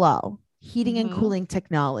like, hello, heating and Mhm. cooling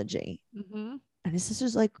technology. Mm-hmm. And his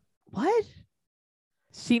sister's like, what?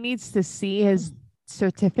 She needs to see his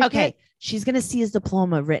certificate. Okay. She's going to see his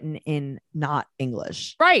diploma written in not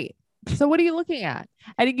English. Right. So what are you looking at?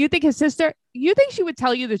 And you think his sister, you think she would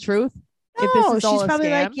tell you the truth? If this No, is all she's a probably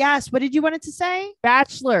scam? like, yes. What did you want it to say?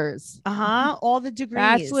 Bachelors, Uh-huh. All the degrees.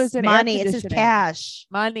 Bachelor's in air money. It says conditioning. cash.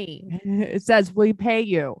 money. It says, we pay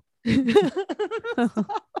you.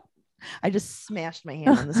 I just smashed my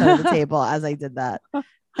hand on the side of the table as I did that.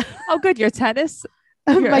 Oh, good. Your tennis.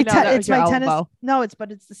 My no, that was it's your my tennis. elbow. No,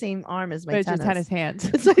 but it's the same arm as my But it's your tennis. tennis hands.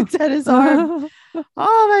 It's my tennis arm. Oh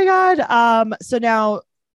my god. So now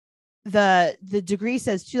the degree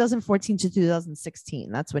says 2014 to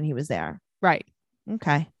 2016. That's when he was there. Right.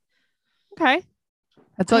 Okay. Okay.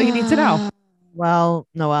 That's all you need to know. Well,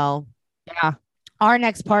 Noelle, Yeah. our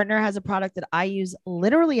next partner has a product that I use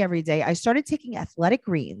literally every day. I started taking Athletic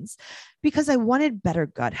Greens because I wanted better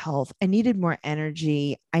gut health. I needed more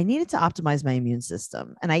energy. I needed to optimize my immune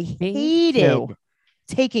system. And I Me hated too.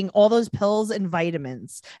 taking all those pills and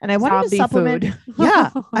vitamins. And I wanted Zombie a supplement. food.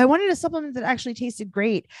 Yeah. I wanted a supplement that actually tasted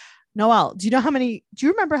great. Noelle, do you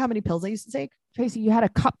remember how many pills I used to take? Tracy, you had a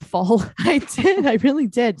cup full. I did. I really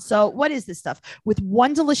did. So what is this stuff? With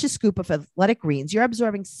one delicious scoop of Athletic Greens, you're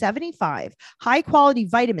absorbing 75 high quality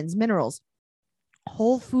vitamins, minerals,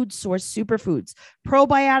 whole food source superfoods,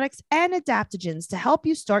 probiotics, and adaptogens to help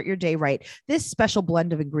you start your day right. This special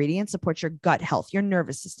blend of ingredients supports your gut health, your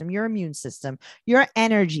nervous system, your immune system, your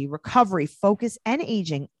energy, recovery, focus, and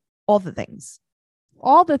aging, all the things.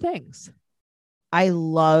 All the things. I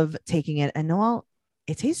love taking it. And Noelle,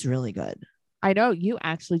 it tastes really good. I know you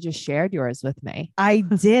actually just shared yours with me. I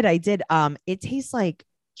did. It tastes like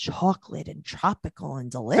chocolate and tropical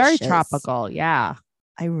and delicious. Very tropical. Yeah.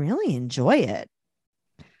 I really enjoy it.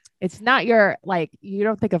 It's not your like, you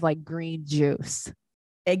don't think of like green juice.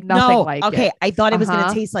 Nothing No, like okay. it. I thought it was going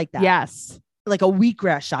Uh-huh. to taste like that. Yes. Like a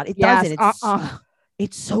wheatgrass shot. It Yes. doesn't.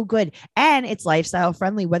 It's so good. And it's lifestyle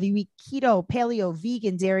friendly, whether you eat keto, paleo,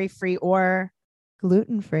 vegan, dairy free, or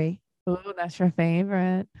gluten free. Oh, that's your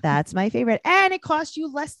favorite. That's my favorite. And it costs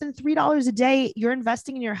you less than $3 a day. You're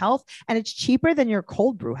investing in your health and it's cheaper than your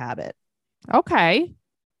cold brew habit. Okay.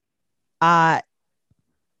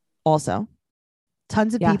 Also,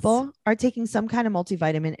 tons of Yes. people are taking some kind of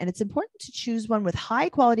multivitamin, and it's important to choose one with high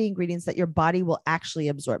quality ingredients that your body will actually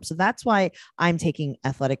absorb. So that's why I'm taking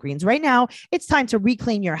Athletic Greens. Right now, it's time to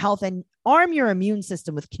reclaim your health and arm your immune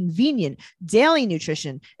system with convenient daily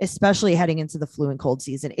nutrition, especially heading into the flu and cold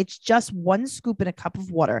season. It's just one scoop in a cup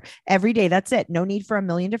of water every day. That's it. No need for a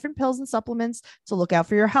million different pills and supplements to look out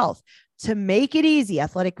for your health. To make it easy,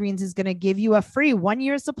 Athletic Greens is going to give you a free 1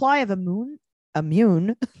 year supply of immune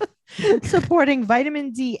supporting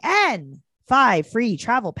vitamin D and 5 free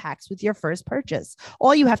travel packs with your first purchase.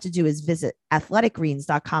 All you have to do is visit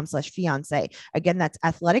athleticgreens.com/fiance. Again, that's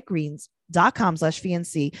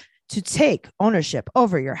athleticgreens.com/fiance to take ownership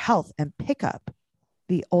over your health and pick up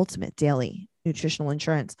the ultimate daily nutritional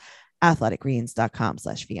insurance.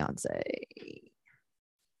 athleticgreens.com/fiance.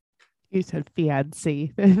 You said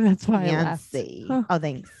fiancé. That's why Fiance. I laughed. Oh,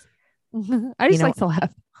 thanks. I just know- like to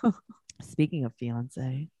laugh. Speaking of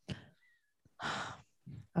fiance.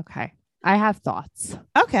 Okay. I have thoughts.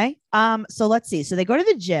 Okay. So let's see. So they go to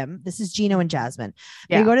the gym. This is Gino and Jasmine.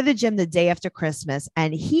 They Yeah. go to the gym the day after Christmas,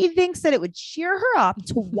 and he thinks that it would cheer her up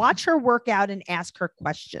to watch her work out and ask her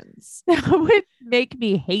questions. That would make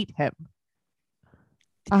me hate him.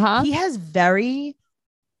 Uh-huh. He has very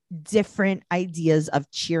different ideas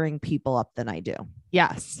of cheering people up than I do.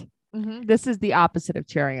 Yes. Mhm. This is the opposite of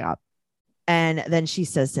cheering up. And then she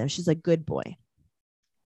says to him, she's like, good boy.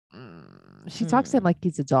 She talks to him like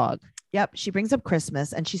he's a dog. Yep. She brings up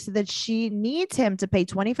Christmas and she said that she needs him to pay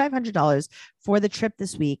 $2,500 for the trip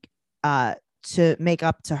this week to make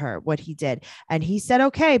up to her what he did. And he said,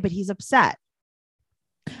 okay, but he's upset.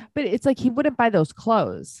 But it's like he wouldn't buy those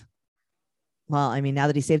clothes. Well, I mean, now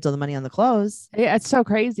that he saved all the money on the clothes. Yeah, it's so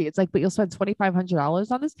crazy. It's like, but you'll spend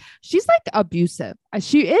 $2,500 on this. She's like abusive.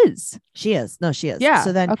 She is. She is. No, she is. Yeah.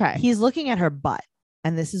 So then okay. he's looking at her butt.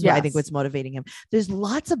 And this is what I think what's motivating him. There's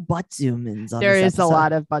lots of butt zoom ins. There is a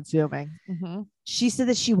lot of butt zooming. Mm-hmm. She said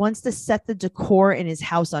that she wants to set the decor in his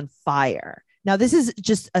house on fire. Now, this is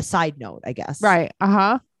just a side note, I guess. Right.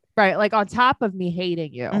 Right. Like on top of me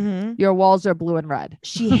hating you, your walls are blue and red.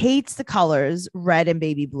 She hates the colors red and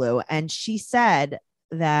baby blue. And she said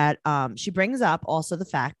that she brings up also the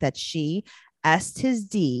fact that she S'd his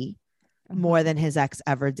D more than his ex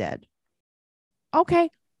ever did. Okay.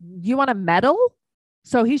 You want a medal?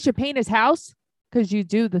 So he should paint his house because you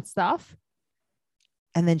do the stuff.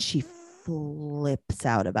 And then she flips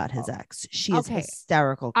out about his ex. She is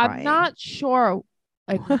hysterical crying. I'm not sure.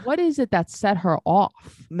 Like, what is it that set her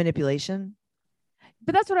off? Manipulation.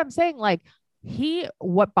 But that's what I'm saying. Like,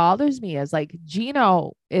 what bothers me is like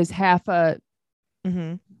Gino is half a,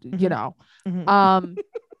 you know,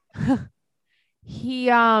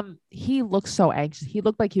 he looked so anxious. He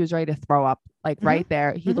looked like he was ready to throw up, like right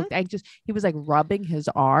there. He looked anxious. He was like rubbing his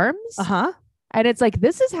arms. And it's like,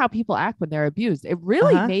 this is how people act when they're abused. It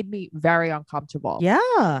really made me very uncomfortable.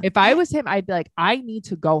 Yeah. If I was him, I'd be like, I need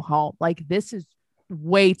to go home. Like, this is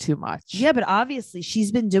way too much. Yeah. But obviously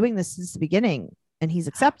she's been doing this since the beginning and he's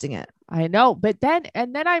accepting it. I know. But then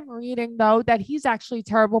I'm reading though, that he's actually a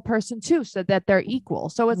terrible person too. So that they're equal.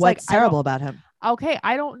 So it's what's terrible about him? Okay.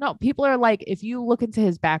 I don't know. People are like, if you look into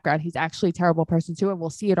his background, he's actually a terrible person too. And we'll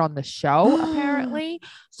see it on the show apparently.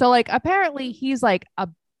 So like, apparently he's like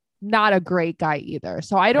not a great guy either.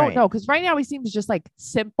 So I don't know. Cause right now he seems just like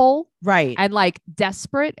simple. Right. And like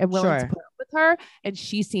desperate and willing to put up with her. And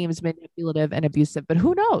she seems manipulative and abusive, but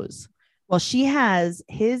who knows? Well, she has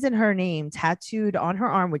his and her name tattooed on her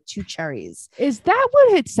arm with 2 cherries. Is that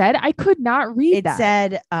what it said? I could not read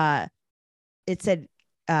that. It said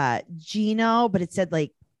Gino, but it said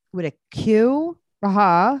like with a Q.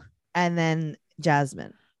 And then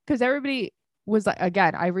Jasmine. Because everybody was like,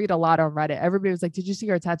 again, I read a lot on Reddit. Everybody was like, did you see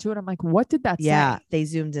her tattoo? And I'm like, what did that say? Yeah, they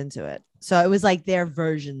zoomed into it. So it was like their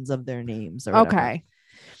versions of their names. Or whatever. Okay.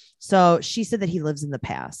 So she said that he lives in the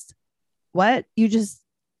past. What? You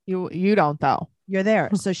don't though. You're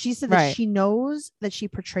there. So she said that she knows that she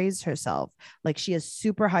portrays herself like she has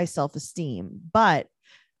super high self-esteem. But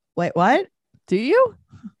wait, what? Do you?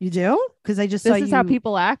 You do? Because I just saw this is how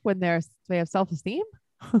people act when they have self-esteem.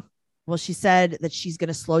 Well, she said that she's going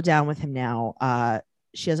to slow down with him now.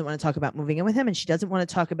 She doesn't want to talk about moving in with him, and she doesn't want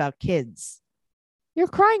to talk about kids. You're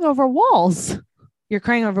crying over walls. You're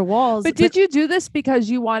crying over walls. But did you do this because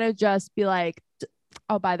you want to just be like,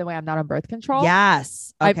 oh, by the way, I'm not on birth control?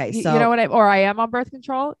 Yes. Okay. So you know what I am on birth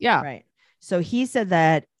control? Yeah. Right. So he said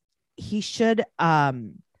that he should have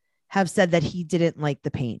said that he didn't like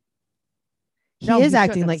the paint. He's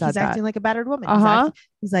acting like a battered woman.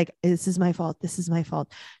 He's like, this is my fault. This is my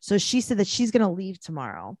fault. So she said that she's going to leave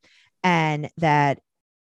tomorrow and that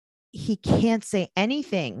he can't say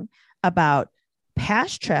anything about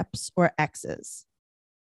past trips or exes.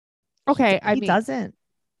 Okay. He doesn't.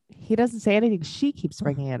 He doesn't say anything. She keeps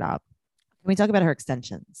bringing it up. Can we talk about her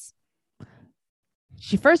extensions?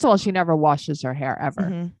 First of all, she never washes her hair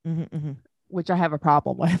ever, which I have a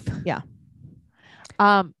problem with. Yeah.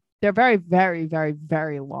 They're very, very, very,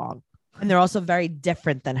 very long. And they're also very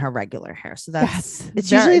different than her regular hair. So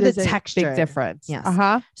it's usually the texture. Big difference.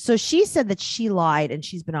 Yes. So she said that she lied and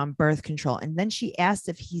she's been on birth control. And then she asked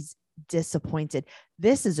if he's disappointed.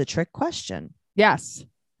 This is a trick question. Yes.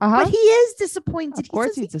 But he is disappointed. Of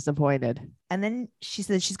course he's disappointed. And then she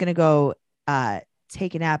said she's going to go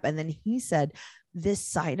take a nap. And then he said, this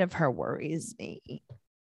side of her worries me.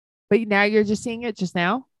 But now you're just seeing it just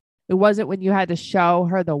now? It wasn't when you had to show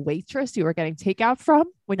her the waitress you were getting takeout from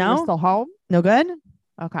when you were still home? No good?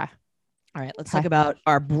 Okay. All right. Let's talk about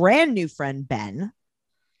our brand new friend, Ben.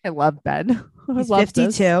 I love Ben. He's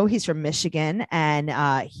 52. He's from Michigan and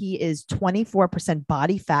he is 24%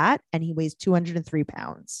 body fat and he weighs 203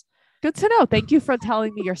 pounds. Good to know. Thank you for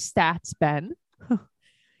telling me your stats, Ben.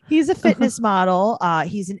 He's a fitness model.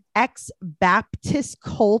 He's an ex-Baptist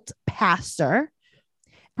cult pastor.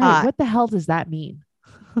 Right. What the hell does that mean?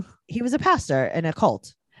 He was a pastor in a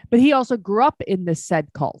cult. But he also grew up in this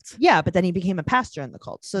said cult. Yeah, but then he became a pastor in the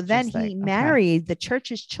cult. So then he married the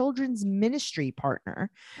church's children's ministry partner.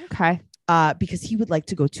 Okay. Because he would like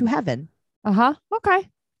to go to heaven. Okay.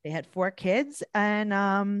 They had 4 kids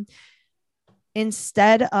and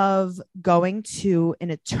Instead of going to an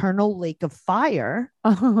eternal lake of fire,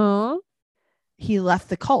 Uh-huh. he left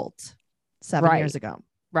the cult 7 Right. years ago.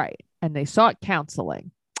 Right. And they sought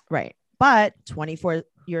counseling. Right. But 24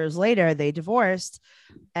 years later, they divorced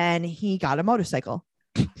and he got a motorcycle.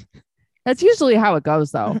 That's usually how it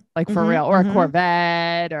goes, though. Like for Mhm, real, or mhm. a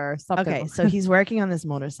Corvette or something. Okay. So he's working on this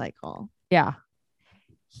motorcycle. Yeah.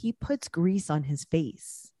 He puts grease on his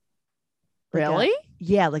face. Like a- Really?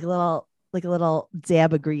 yeah. Like a little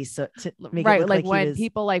dab of grease. So to make it Right. look Like he when was-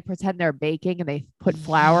 people like pretend they're baking and they put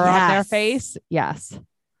flour on their Yes. face. Yes.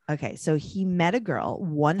 Okay, so he met a girl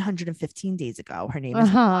 115 days ago. Her name is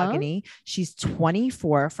Uh-huh. Mahogany. She's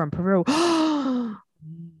 24 from Peru.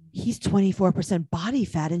 He's 24% body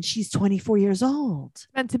fat and she's 24 years old. It's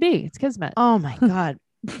meant to be. It's kismet. Oh my God.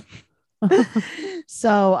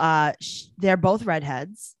 So they're both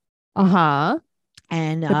redheads Uh-huh.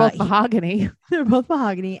 and They're both mahogany. they're both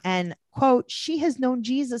mahogany. And quote, she has known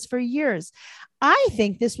Jesus for years. I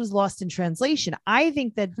think this was lost in translation. I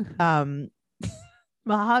think that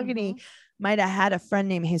Mahogany might have had a friend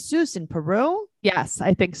named Jesus in Peru. Yes,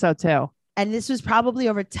 I think so too. And this was probably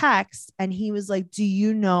over text. And he was like, do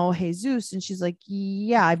you know Jesus? And she's like,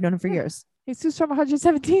 yeah, I've known him for years. Jesus from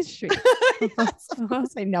 117th Street. Yes, of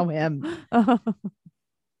course I know him. Uh-huh.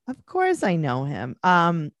 Of course I know him.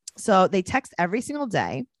 So they text every single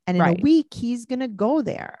day. And in Right. a week, he's gonna go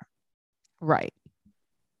there. Right.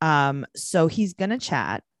 So he's gonna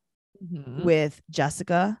chat Mhm. with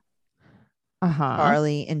Jessica, Uh-huh.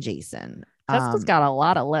 Carly, and Jason. Jessica's got a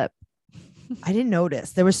lot of lip. I didn't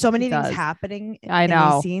notice. There were so many She things does. happening I in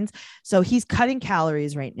know. these scenes. So he's cutting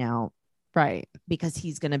calories right now Right. because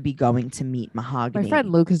he's going to be going to meet Mahogany. My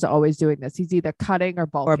friend Luke is always doing this. He's either cutting or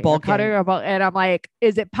bulking. bulking. Cutting or bulking. And I'm like,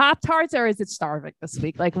 is it Pop-Tarts or is it starving this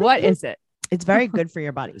week? Like, what is it? It's very good for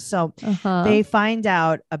your body. So Uh-huh. they find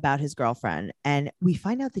out about his girlfriend and we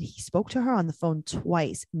find out that he spoke to her on the phone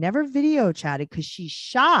twice, never video chatted because she's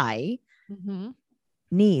shy. Mhm.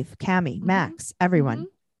 Neve, Cammy, Mhm. Max, everyone, Mhm.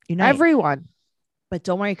 unite. Everyone. But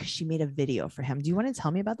don't worry because she made a video for him. Do you want to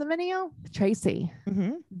tell me about the video? Tracy,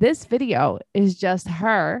 Mm-hmm. this video is just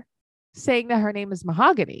her saying that her name is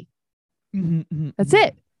Mahogany. That's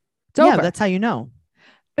it. It's Yeah, over. that's how you know.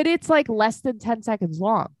 But it's like less than 10 seconds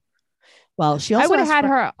long. Well, she also I would have asked had for-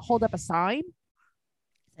 her hold up a sign,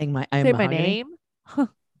 saying I'm say my Mahogany. name.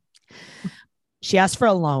 She asked for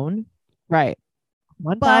a loan. Right.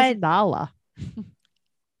 $1,000.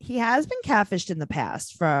 He has been catfished in the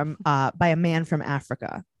past from by a man from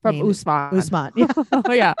Africa From named Usman. Usman. Yeah.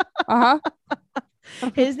 Oh, yeah. Uh-huh.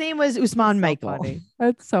 His name was Usman So Michael. funny.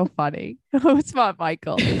 That's so funny. Usman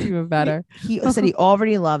Michael. It's even better. He said he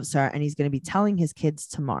already loves her and he's going to be telling his kids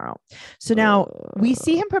tomorrow. So now we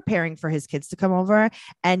see him preparing for his kids to come over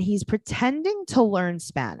and he's pretending to learn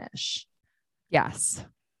Spanish, Yes.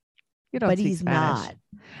 You don't but speak he's Spanish. not.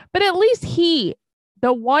 But at least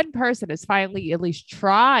the one person has finally at least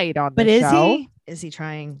tried on But the is show. he? Is he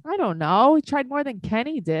trying? I don't know. He tried more than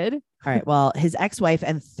Kenny did. All right. Well, his ex-wife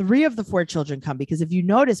and 3 of the 4 children come because if you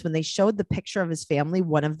notice when they showed the picture of his family,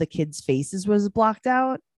 one of the kids' faces was blocked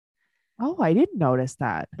out. Oh, I didn't notice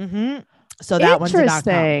that. So that one did not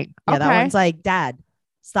come. Interesting. Yeah, that Okay. one's like, Dad,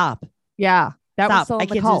 stop. That was Stop. still I in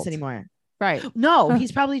the can't do cult. this anymore. Right. No,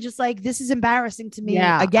 he's probably just like, this is embarrassing to me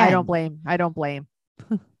Yeah. again. I don't blame.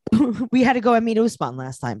 We had to go and meet Usman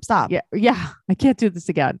last time. Stop. Yeah. Yeah. I can't do this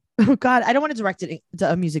again. Oh God, I don't want to direct it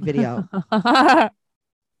to a music video.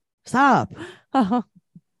 Stop.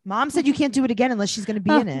 Mom said you can't do it again unless she's going to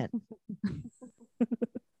be in it.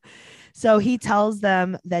 So he tells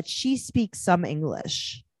them that she speaks some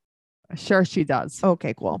English. Sure, she does.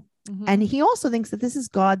 Okay, cool. Mhm. And he also thinks that this is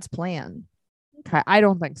God's plan. Okay. I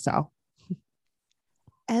don't think so.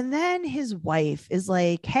 And then his wife is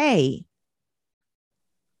like, hey,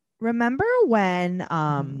 remember when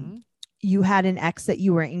Mhm. you had an ex that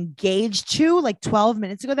you were engaged to like 12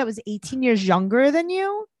 minutes ago that was 18 years younger than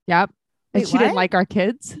you? Yep. And Wait, she didn't what? like our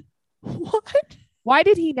kids. What? Why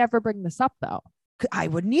did he never bring this up though? I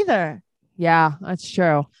wouldn't either. Yeah, that's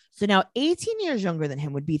true. So now 18 years younger than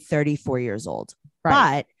him would be 34 years old.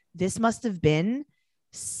 Right. But this must have been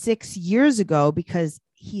 6 years ago because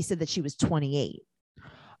he said that she was 28.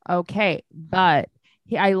 Okay. But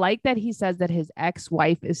I like that he says that his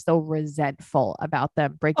ex-wife is still resentful about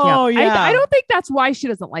them breaking up. Oh, yeah. I don't think that's why she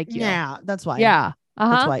doesn't like you. Yeah, that's why. Yeah.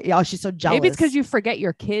 That's Uh-huh. why. Yeah, oh, she's so jealous. Maybe it's because you forget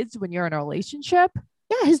your kids when you're in a relationship.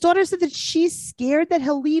 Yeah, his daughter said that she's scared that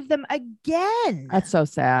he'll leave them again. That's so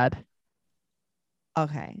sad.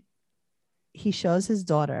 Okay. He shows his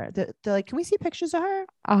daughter. They're like, can we see pictures of her?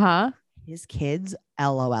 Uh-huh. His kids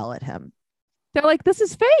LOL at him. They're like, this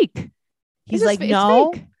is fake. He's This is like, it's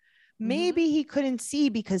no, fake." Maybe he couldn't see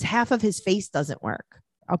because half of his face doesn't work.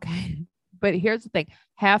 Okay. But here's the thing,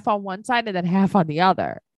 half on one side and then half on the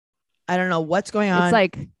other. I don't know what's going on. It's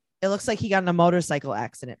like, it looks like he got in a motorcycle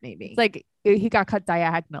accident, maybe. it's like he got cut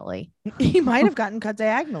diagonally. He might have gotten cut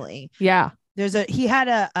diagonally. Yeah, He had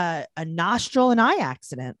a nostril and eye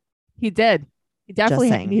accident. he did. He definitely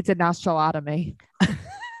saying. needs a nostrilotomy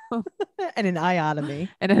And an iotomy.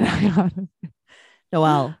 and an iotomy.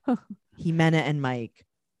 Noelle, Jimena and Mike.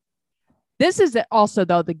 This is also,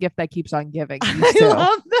 though, the gift that keeps on giving. I These two.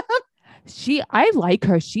 love them. I like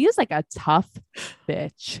her. She is like a tough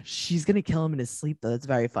bitch. She's going to kill him in his sleep, though. That's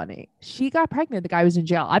very funny. She got pregnant. The guy was in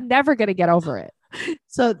jail. I'm never going to get over it.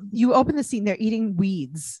 So you open the scene, they're eating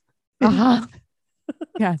weeds. Uh-huh.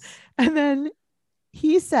 Yes. And then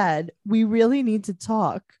he said, we really need to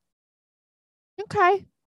talk. Okay.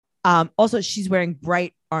 Also, she's wearing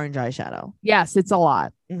bright orange eyeshadow. Yes, it's a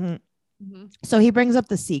lot. Mhm. Mm-hmm. So he brings up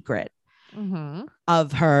the secret Mm-hmm.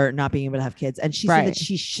 of her not being able to have kids. And she said Right. that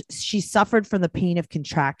she suffered from the pain of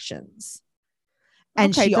contractions.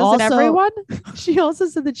 And Okay, she doesn't also, everyone? she also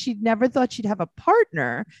said that she never thought she'd have a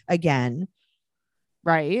partner again.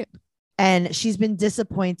 Right. And she's been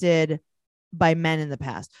disappointed by men in the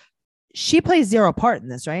past. She plays zero part in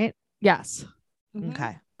this, right? Yes. Mhm.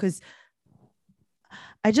 Okay. Because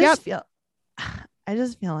I just feel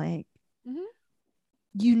like Mhm.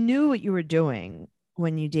 you knew what you were doing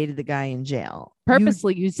when you dated the guy in jail.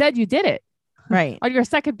 Purposely, you said you did it Right. on your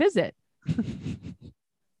second visit.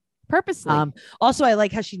 Purposely. Also, I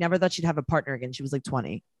like how she never thought she'd have a partner again. She was like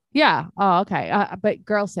 20. Yeah. Oh, okay. But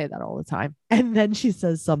girls say that all the time. And then she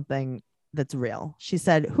says something that's real. She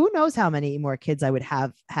said, who knows how many more kids I would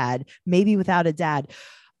have had, maybe without a dad.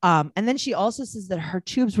 And then she also says that her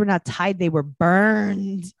tubes were not tied, they were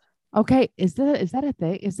burned. Okay. Is that a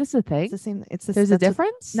thing? Is this a thing? It's the same. It's the, There's a that's what-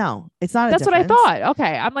 difference? no, it's not. That's a what I difference. thought.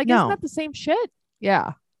 Okay. I'm like, No. isn't that the same shit?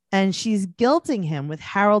 Yeah. And she's guilting him with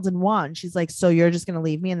Harold and Juan. She's like, so you're just going to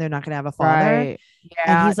leave me and they're not going to have a father? Right.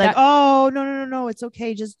 Yeah. And he's like, oh, no. It's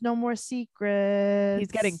okay. Just no more secrets.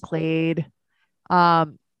 he's getting played.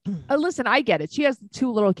 Listen, I get it. She has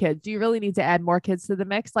 2 little kids. Do you really need to add more kids to the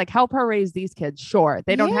mix? Like, help her raise these kids. Sure.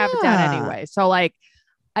 They don't have a dad Yeah. anyway. So like,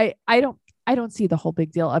 I don't see the whole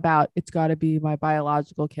big deal about it's got to be my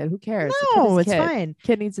biological kid. Who cares? The kid No, is it's kid. fine.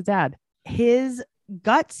 Kid needs a dad. His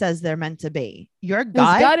gut says they're meant to be. Your His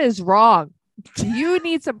gut, gut is wrong. You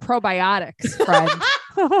need some probiotics, friend.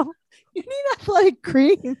 you need athletic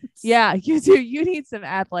greens. Yeah, you do. You need some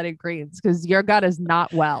athletic greens because your gut is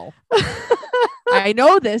not well. I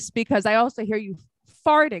know this because I also hear you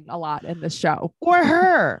farting a lot in the show. Or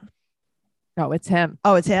her. No, it's him.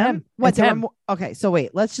 Oh, it's him. What? It's there were him. more- Okay, so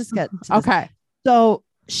wait. Let's just get to this. Okay. So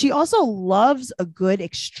she also loves a good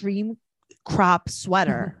extreme crop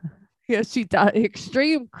sweater. Yeah, she does.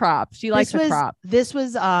 Extreme crop. She likes a crop. This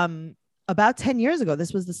was about 10 years ago.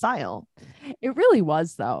 This was the style. It really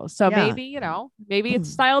was, though. So Yeah. maybe, maybe it's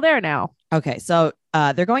style there now. Okay, so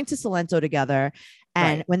they're going to Salento together.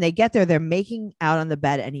 And Right. when they get there, they're making out on the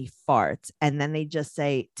bed and he farts. And then they just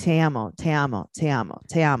say, te amo, te amo, te amo,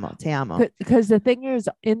 te amo, te amo. Because the thing is,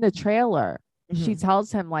 in the trailer, she Mhm.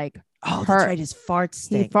 tells him, like, Oh, her- that's right. His farts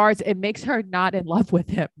he stink. farts. It makes her not in love with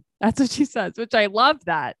him. That's what she says, which I love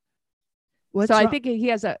that. What's So I wrong- think he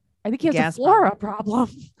has a Gas flora problem.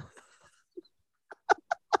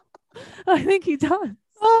 I think he does.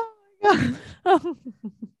 Oh my God.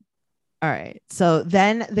 All right. So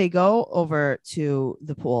then they go over to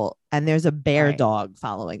the pool and there's a bear Right. dog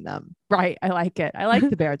following them. Right. I like it. I like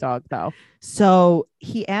the bear dog, though. So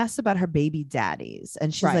he asks about her baby daddies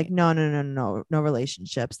and she's Right. like, no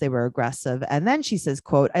relationships. They were aggressive. And then she says,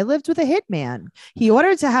 quote, I lived with a hitman. He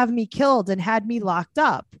ordered to have me killed and had me locked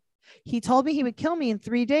up. He told me he would kill me in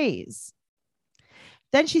 3 days.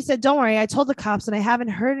 Then she said, don't worry. I told the cops and I haven't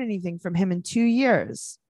heard anything from him in 2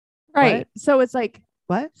 years. Right. So it's like,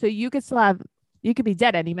 What? so you could be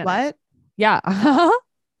dead any minute. What? Yeah.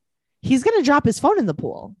 He's going to drop his phone in the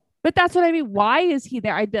pool. But that's what I mean. Why is he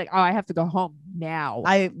there? I'd be like, oh, I have to go home now.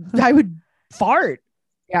 I would fart.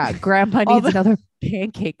 Yeah. Grandma All needs the- another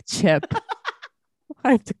pancake chip.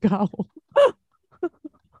 I have to go.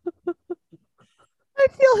 I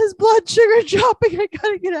feel his blood sugar dropping. I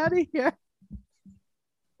gotta get out of here.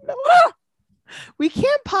 No. We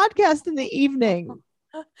can't podcast in the evening.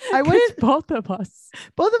 I wish Both of us.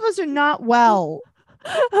 both of us are not well.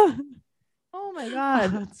 Oh my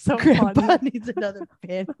god. That's so Grandpa funny. needs another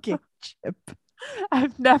pancake chip.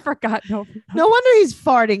 I've never gotten over that. No wonder he's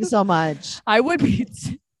farting so much. I would be.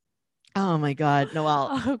 Oh my god, Noelle,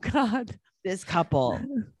 Oh God. this couple.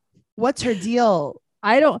 What's her deal?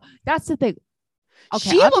 That's the thing. Okay,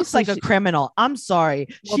 she looks obviously like a criminal. I'm sorry.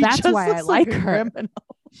 Well, She that's just why I looks like a her. criminal.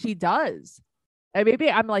 She does. And maybe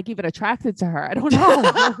I'm like even attracted to her. I don't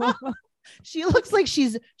know. She looks like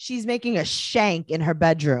she's making a shank in her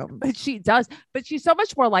bedroom. But she does. But she's so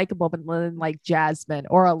much more likable than like Jasmine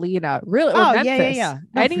or Alina, really, or Oh, Memphis. yeah.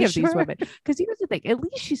 No, Any for of these sure. women. Because here's the thing: at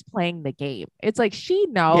least she's playing the game. It's like she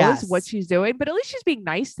knows Yes. what she's doing, but at least she's being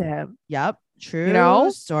nice to him. Yep. True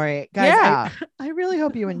know? story. Guys, Yeah. I really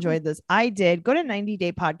hope you enjoyed this. I did. Go to 90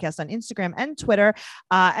 Day Podcast on Instagram and Twitter.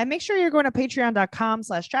 And make sure you're going to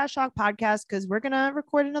patreon.com/trash talk podcast because we're going to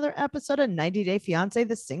record another episode of 90 Day Fiance,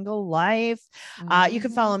 The Single Life. You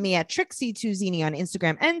can follow me at Trixie2Zini on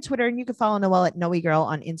Instagram and Twitter. And you can follow Noelle at Noe Girl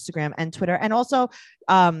on Instagram and Twitter. And also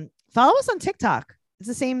follow us on TikTok. It's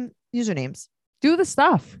the same usernames. Do the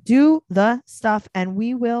stuff. Do the stuff. And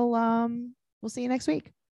we will we'll see you next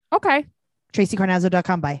week. Okay.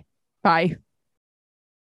 TracyCarnazzo.com. Bye. Bye.